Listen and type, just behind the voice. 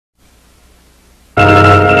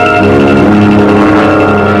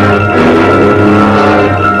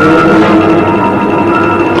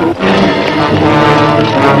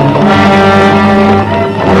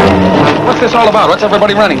all about? What's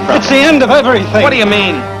everybody running from? It's the end of everything. What do you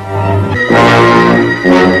mean?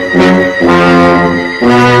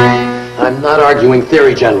 I'm not arguing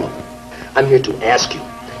theory, General. I'm here to ask you,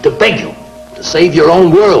 to beg you, to save your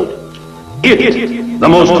own world. It, the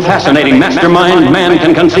most fascinating mastermind man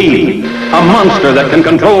can conceive. A monster that can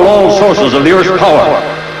control all sources of the Earth's power.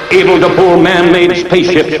 Able to pull man-made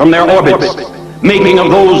spaceships from their orbits. Making of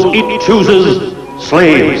those it chooses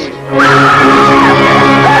slaves.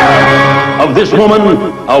 Of this woman,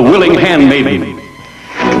 a willing handmaiden.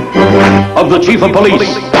 Of the chief of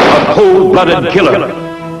police, a cold-blooded killer.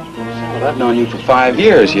 Well, I've known you for 5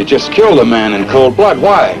 years. You just killed a man in cold blood.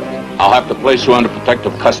 Why? I'll have to place you under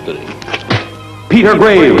protective custody. Peter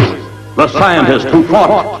Graves, the scientist who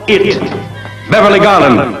fought it. Beverly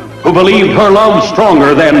Garland, who believed her love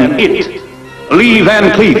stronger than it. Lee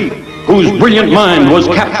Van Cleef, whose brilliant mind was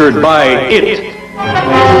captured by it.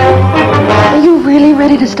 Are you really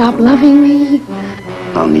ready to stop loving me?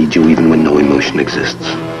 I'll need you even when no emotion exists.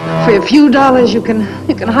 For a few dollars, you can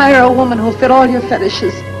hire a woman who'll fit all your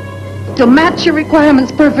fetishes. She'll match your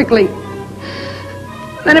requirements perfectly.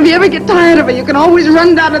 Then if you ever get tired of her, you can always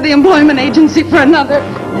run down to the employment agency for another.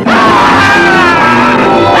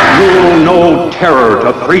 You'll know terror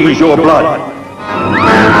to freeze your blood.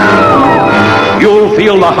 You'll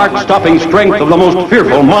feel the heart-stopping strength of the most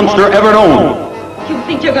fearful monster ever known. You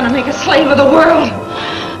think you're gonna make a slave of the world?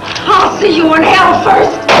 I'll see you in hell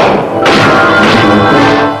first!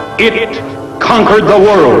 It conquered the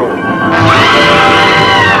world.